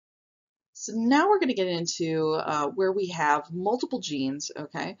So now we're going to get into where we have multiple genes,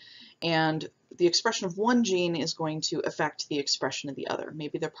 okay, and the expression of one gene is going to affect the expression of the other.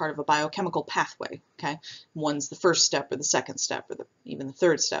 Maybe they're part of a biochemical pathway, okay? One's the first step or the second step or even the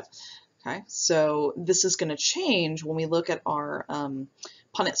third step, okay? So this is going to change when we look at our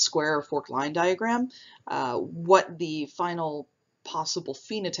Punnett square or forked line diagram, what the final possible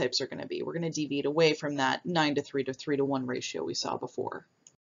phenotypes are going to be. We're going to deviate away from that 9:3 to 3:1 ratio we saw before.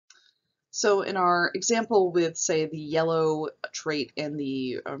 So in our example with, say, the yellow trait and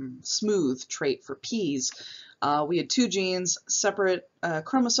the smooth trait for peas, we had two genes, separate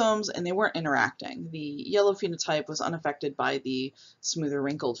chromosomes, and they weren't interacting. The yellow phenotype was unaffected by the smoother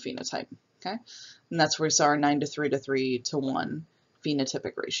wrinkled phenotype, okay? And that's where we saw our 9:3 to 3:1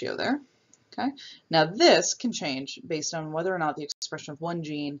 phenotypic ratio there, okay? Now this can change based on whether or not the expression of one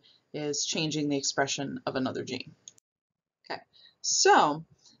gene is changing the expression of another gene, okay? So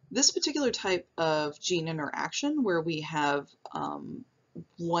this particular type of gene interaction, where we have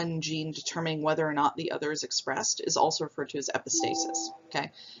one gene determining whether or not the other is expressed, is also referred to as epistasis,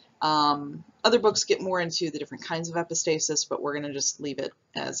 okay? Other books get more into the different kinds of epistasis, but we're going to just leave it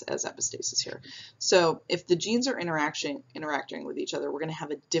as epistasis here. So if the genes are interacting with each other, we're going to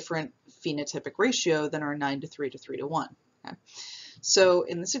have a different phenotypic ratio than our 9:3 to 3:1, okay? So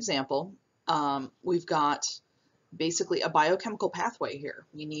in this example, we've got basically a biochemical pathway here.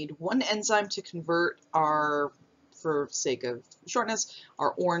 We need one enzyme to convert our, for sake of shortness,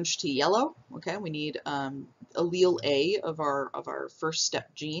 our orange to yellow. Okay, we need allele A of our first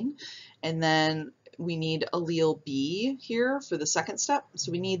step gene, and then we need allele B here for the second step.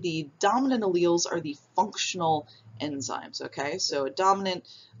 So we need the dominant alleles are the functional enzymes. Okay, so a dominant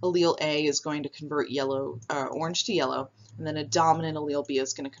allele A is going to convert orange to yellow, and then a dominant allele B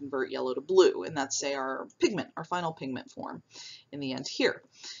is going to convert yellow to blue, and that's, say, our pigment, our final pigment form in the end here.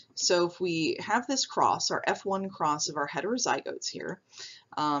 So if we have this cross, our F1 cross of our heterozygotes here,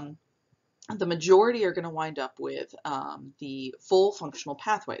 the majority are going to wind up with the full functional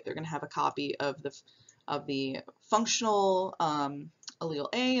pathway. They're going to have a copy of the functional allele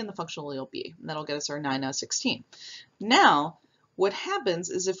A and the functional allele B, and that'll get us our 9 out of 16. Now, what happens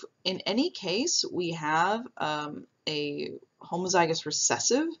is if in any case we have a homozygous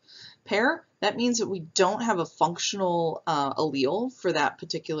recessive pair, that means that we don't have a functional allele for that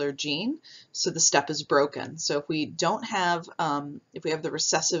particular gene, so the step is broken. So if we don't have, if we have the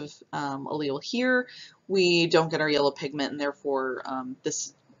recessive allele here, we don't get our yellow pigment, and therefore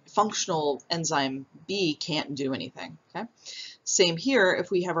this functional enzyme B can't do anything, okay? Same here, if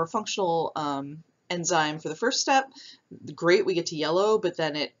we have our functional enzyme for the first step, great, we get to yellow, but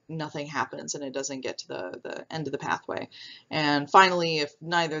then nothing happens and it doesn't get to the end of the pathway. And finally, if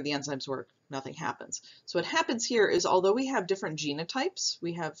neither of the enzymes work, nothing happens. So what happens here is, although we have different genotypes,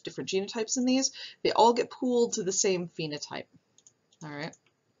 in these, they all get pooled to the same phenotype. All right.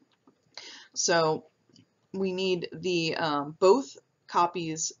 So we need the both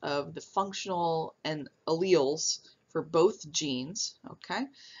copies of the functional and alleles for both genes, okay?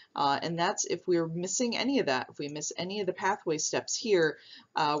 And that's if we're missing any of that. If we miss any of the pathway steps here,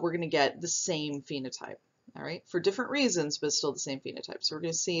 we're going to get the same phenotype, all right? For different reasons, but still the same phenotype. So we're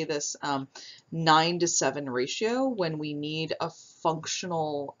going to see this 9:7 ratio when we need a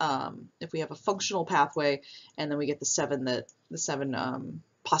functional, if we have a functional pathway, and then we get the seven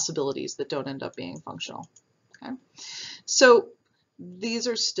possibilities that don't end up being functional, okay? So these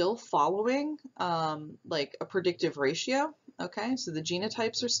are still following like a predictive ratio, okay? So the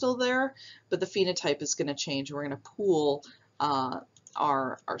genotypes are still there, but the phenotype is going to change. We're going to pool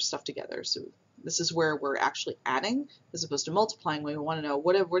our stuff together. So this is where we're actually adding as opposed to multiplying. We want to know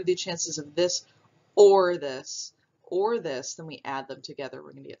what are the chances of this or this or this, then we add them together.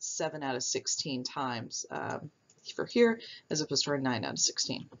 We're going to get 7 out of 16 times for here, as opposed to our 9 out of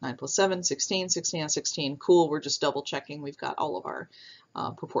 16. 9 plus 7, 16, 16 out of 16. Cool, we're just double checking. We've got all of our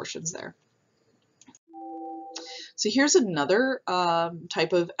proportions there. So here's another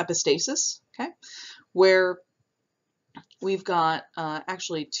type of epistasis, okay, where we've got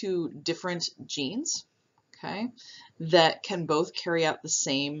actually two different genes, okay, that can both carry out the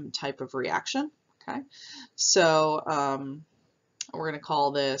same type of reaction, okay. So we're going to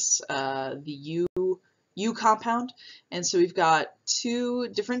call this the U compound, and so we've got two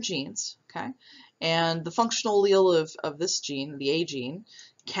different genes, okay, and the functional allele of this gene, the A gene,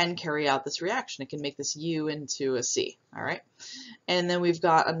 can carry out this reaction. It can make this U into a C, all right, and then we've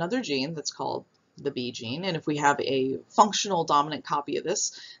got another gene that's called the B gene, and if we have a functional dominant copy of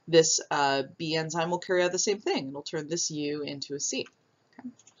this B enzyme will carry out the same thing. It'll turn this U into a C. Okay.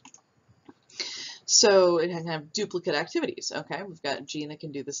 So it can have duplicate activities. Okay, we've got a gene that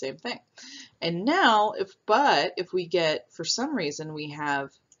can do the same thing. And now, if we get, for some reason, we have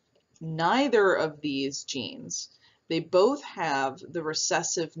neither of these genes, they both have the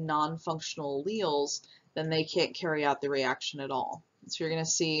recessive non-functional alleles, then they can't carry out the reaction at all. So you're going to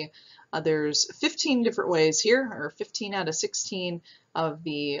see there's 15 different ways here, or 15 out of 16 of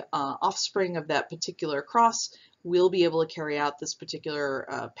the offspring of that particular cross will be able to carry out this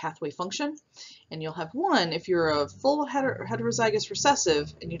particular pathway function. And you'll have one, if you're a full heterozygous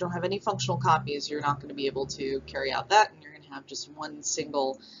recessive and you don't have any functional copies, you're not going to be able to carry out that, and you're going to have just one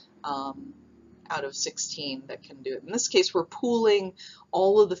single out of 16 that can do it. In this case, we're pooling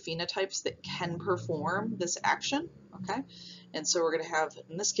all of the phenotypes that can perform this action, okay? And so we're going to have,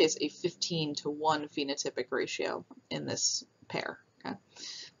 in this case, a 15-to-1 phenotypic ratio in this pair, okay?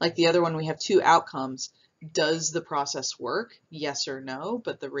 Like the other one, we have two outcomes. Does the process work? Yes or no,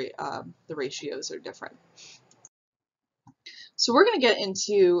 but the ratios are different. So we're going to get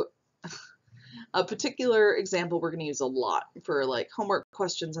into a particular example we're going to use a lot for like homework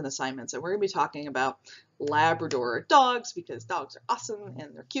questions and assignments, and we're going to be talking about Labrador dogs because dogs are awesome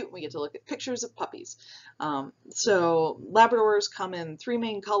and they're cute and we get to look at pictures of puppies. So Labradors come in three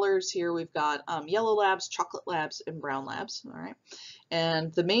main colors here. We've got yellow labs, chocolate labs, and brown labs, all right?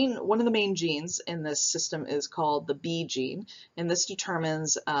 And one of the main genes in this system is called the B gene, and this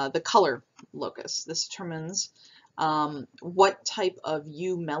determines the color locus. This determines what type of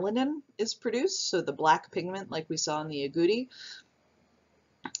eumelanin is produced, so the black pigment like we saw in the agouti.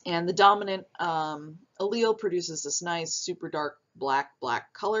 And the dominant allele produces this nice super dark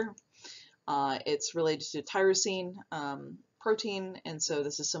black color. It's related to tyrosine protein, and so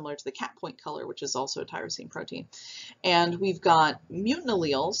this is similar to the cat point color, which is also a tyrosine protein. And we've got mutant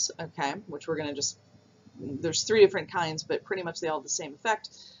alleles, okay, which we're going to there's three different kinds, but pretty much they all have the same effect.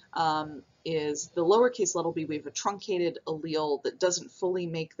 Is the lowercase little b, we have a truncated allele that doesn't fully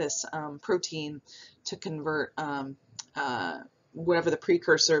make this protein to convert whatever the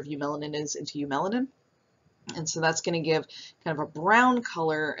precursor of eumelanin is into eumelanin. And so that's going to give kind of a brown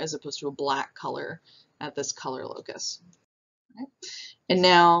color as opposed to a black color at this color locus. Okay. And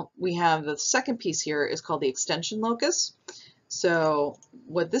now we have the second piece here is called the extension locus. So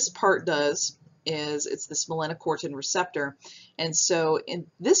what this part does is it's this melanocortin receptor. And so in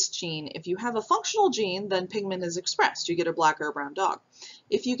this gene, if you have a functional gene, then pigment is expressed. You get a black or a brown dog.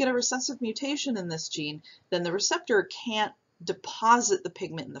 If you get a recessive mutation in this gene, then the receptor can't deposit the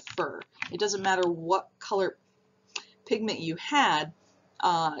pigment in the fur. It doesn't matter what color pigment you had,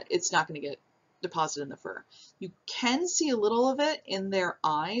 it's not going to get deposited in the fur. You can see a little of it in their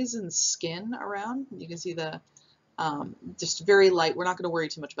eyes and skin around. You can see the just very light. We're not going to worry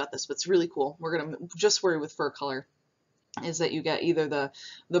too much about this, but it's really cool. We're going to just worry with fur color is that you get either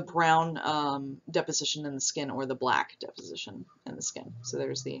the brown deposition in the skin or the black deposition in the skin. So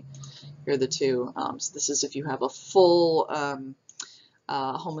here are the two. So this is if you have a full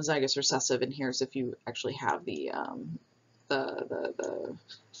homozygous recessive, and here's if you actually have the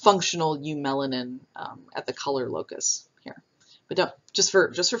functional eumelanin at the color locus here. But don't, just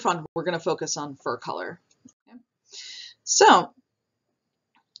for fun, we're going to focus on fur color. Okay. So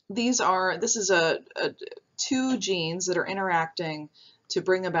this is two genes that are interacting to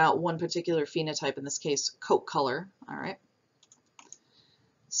bring about one particular phenotype, in this case coat color. All right.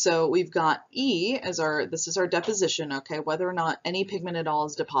 So we've got E as this is our deposition, okay, whether or not any pigment at all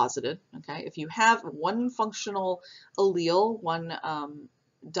is deposited, okay. If you have one functional allele, one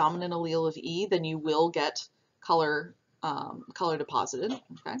dominant allele of E, then you will get color deposited,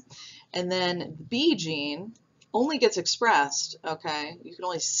 okay. And then the B gene only gets expressed, okay, you can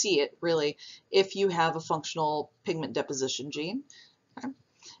only see it really if you have a functional pigment deposition gene, okay.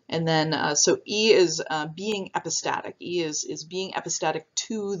 And then, so E is being epistatic. E is being epistatic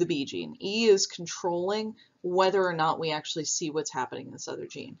to the B gene. E is controlling whether or not we actually see what's happening in this other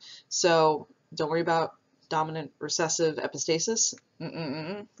gene. So don't worry about dominant recessive epistasis.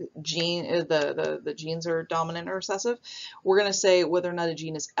 The genes are dominant or recessive. We're going to say whether or not a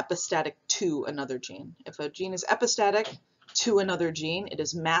gene is epistatic to another gene. If a gene is epistatic to another gene, it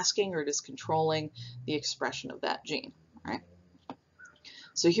is masking or it is controlling the expression of that gene. All right.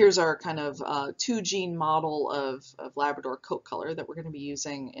 So here's our kind of two gene model of Labrador coat color that we're going to be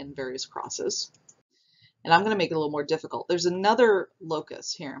using in various crosses. And I'm going to make it a little more difficult. There's another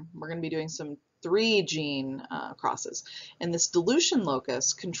locus here. We're going to be doing some 3 gene crosses. And this dilution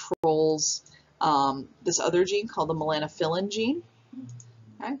locus controls this other gene called the melanophilin gene,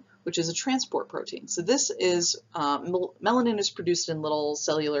 okay, which is a transport protein. So this is, melanin is produced in little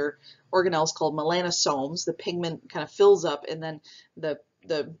cellular organelles called melanosomes. The pigment kind of fills up, and then the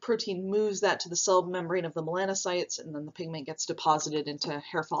the protein moves that to the cell membrane of the melanocytes, and then the pigment gets deposited into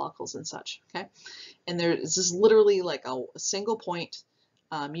hair follicles and such, okay? And there is this literally like a single point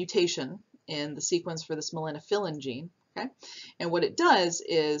mutation in the sequence for this melanophilin gene, okay? And what it does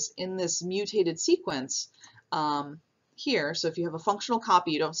is in this mutated sequence here, so if you have a functional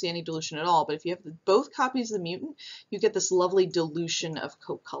copy, you don't see any dilution at all, but if you have both copies of the mutant, you get this lovely dilution of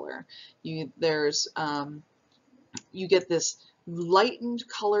coat color. You get this lightened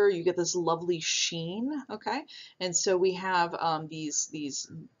color, you get this lovely sheen, okay? And so we have these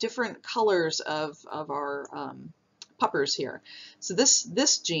different colors of our puppers here. So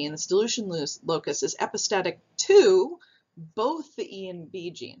this gene, this dilution locus, is epistatic to both the E and B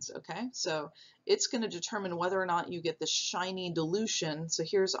genes, okay? So it's going to determine whether or not you get the shiny dilution. So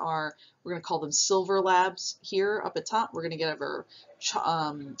here's our, we're going to call them silver labs here up at top. We're going to get our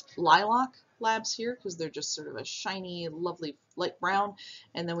lilac labs here because they're just sort of a shiny, lovely light brown.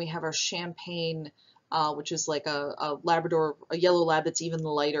 And then we have our champagne, which is like a Labrador, a yellow lab that's even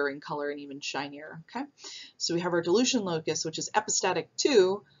lighter in color and even shinier, okay? So we have our dilution locus, which is epistatic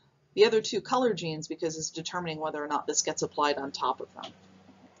to the other two color genes because it's determining whether or not this gets applied on top of them.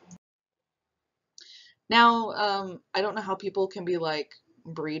 Now, I don't know how people can be like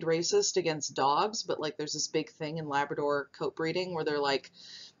breed racist against dogs, but like there's this big thing in Labrador coat breeding where they're like,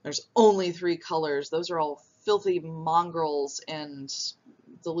 there's only 3 colors. Those are all filthy mongrels and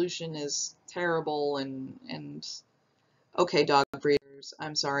dilution is terrible and okay, dog breeders,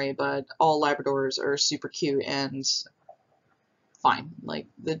 I'm sorry, but all Labradors are super cute and fine. Like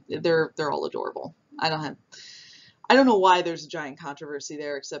they're all adorable. I don't know why there's a giant controversy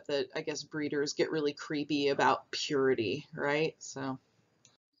there, except that I guess breeders get really creepy about purity, right? So,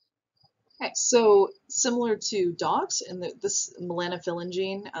 okay, so similar to dogs, and this melanophilin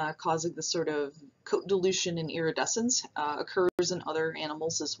gene causing this sort of coat dilution and iridescence occurs in other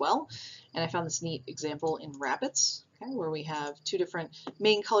animals as well. And I found this neat example in rabbits, okay, where we have 2 different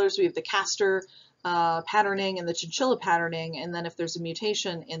main colors. We have the castor patterning and the chinchilla patterning, and then if there's a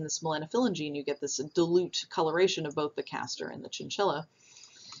mutation in this melanophilin gene, you get this dilute coloration of both the castor and the chinchilla.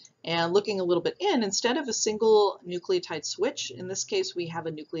 And looking a little bit instead of a single nucleotide switch, in this case we have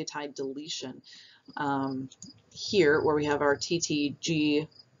a nucleotide deletion here where we have our TTGGAG,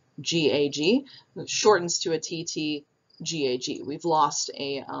 it shortens to a TTGAG. We've lost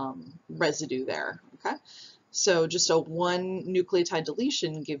a residue there, okay? So just a 1 nucleotide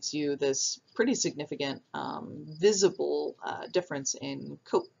deletion gives you this pretty significant visible difference in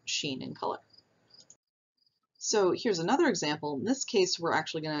coat sheen and color. So here's another example. In this case, we're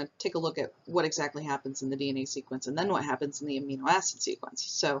actually going to take a look at what exactly happens in the DNA sequence and then what happens in the amino acid sequence.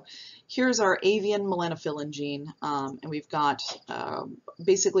 So here's our avian melanophilin gene, and we've got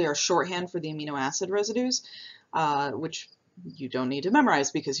basically our shorthand for the amino acid residues, which you don't need to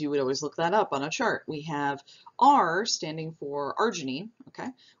memorize because you would always look that up on a chart. We have R standing for arginine, okay,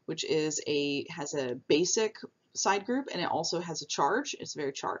 which is has a basic side group and it also has a charge. It's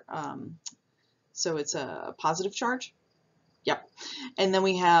very charged. So it's a positive charge. Yep. And then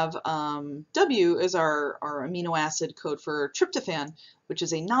we have W is our amino acid code for tryptophan, which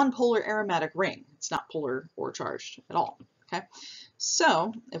is a nonpolar aromatic ring. It's not polar or charged at all. Okay.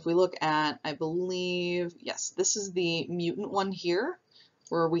 So if we look at, I believe, yes, this is the mutant one here,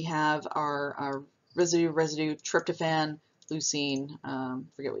 where we have our residue, tryptophan, leucine,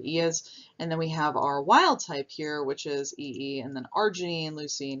 forget what E is, and then we have our wild type here, which is EE, and then arginine,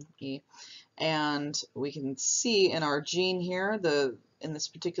 leucine, E. And we can see in our gene here, in this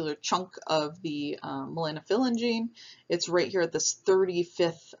particular chunk of the melanophilin gene, it's right here at this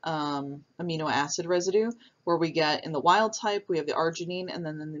 35th amino acid residue, where we get in the wild type, we have the arginine, and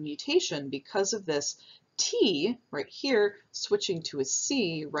then in the mutation, because of this T right here, switching to a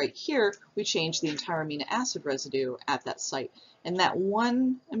C right here, we change the entire amino acid residue at that site. And that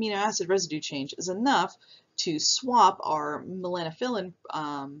 1 amino acid residue change is enough to swap our melanophilin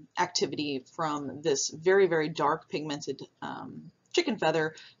activity from this very, very dark pigmented chicken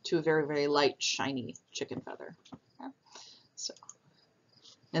feather to a very, very light, shiny chicken feather. Okay. So,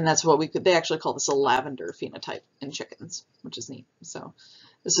 and that's what they actually call this a lavender phenotype in chickens, which is neat. So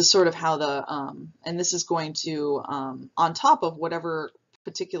this is sort of how and this is going to, on top of whatever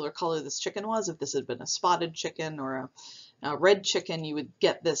particular color this chicken was, if this had been a spotted chicken or a red chicken, you would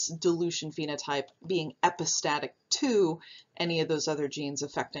get this dilution phenotype being epistatic to any of those other genes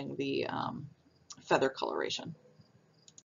affecting the feather coloration.